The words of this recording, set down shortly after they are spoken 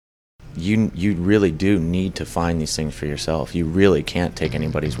you really do need to find these things for yourself. You really can't take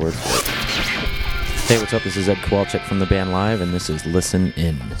anybody's word for it. Hey, what's up? This is Ed Kowalczyk from the band Live, and this is Listen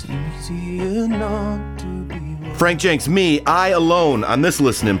In. Frank Jenks, me, I alone on this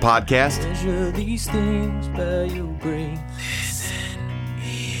Listen In podcast.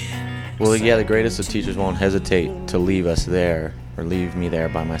 Well, yeah, the greatest of teachers won't hesitate to leave us there, or leave me there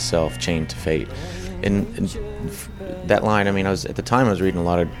by myself, chained to fate. And that line, I mean, at the time I was reading a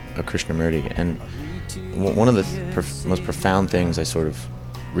lot of Krishnamurti, and one of the most profound things I sort of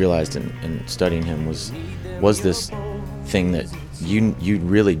realized in studying him was this thing that you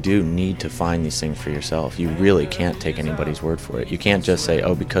really do need to find these things for yourself. You really can't take anybody's word for it. You can't just say,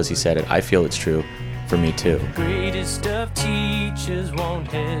 oh, because he said it, I feel it's true for me too. The greatest of teachers won't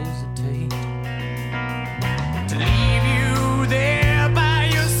hesitate to leave you there by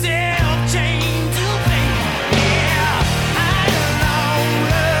yourself, chained to fate. Yeah, I alone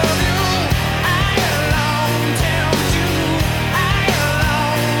love you. I alone tell you. I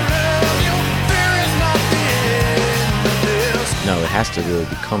alone love you. There is nothing but this. No, it has to really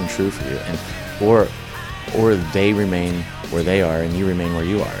become true for you, and or they remain where they are and you remain where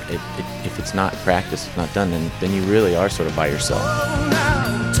you are. If it's not practiced, it's not done, then you really are sort of by yourself. Oh,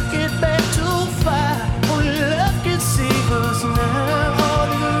 now, took it back too far. Only love can save us now. All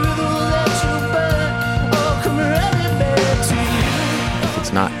the riddle that you burn, oh, come running back to you. If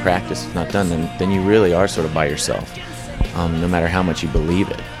it's not practiced, it's not done, then you really are sort of by yourself. No matter how much you believe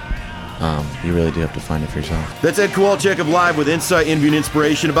it, you really do have to find it for yourself. That's Ed Kowalczyk of Live with insight, interview, and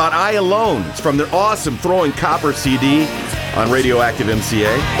inspiration about I Alone. It's from their awesome Throwing Copper CD on Radioactive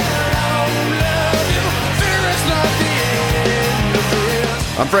MCA.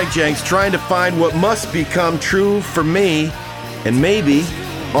 I'm Frank Jenks, trying to find what must become true for me and maybe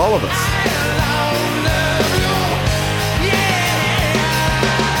all of us.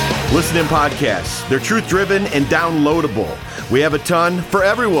 Listen In podcasts. They're truth-driven and downloadable. We have a ton for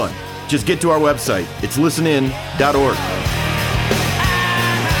everyone. Just get to our website. It's listenin.org.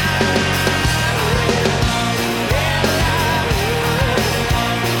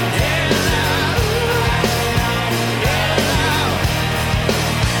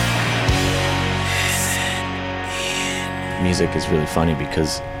 Music is really funny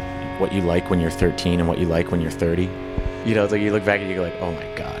because what you like when you're 13 and what you like when you're 30, it's like you look back and you go like, oh my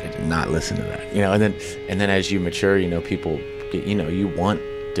God, I did not listen to that. And then as you mature, people get, you want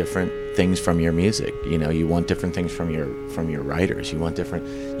different things from your music. You want different things from your writers. You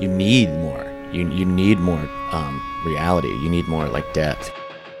need more. You need more reality. You need more like depth.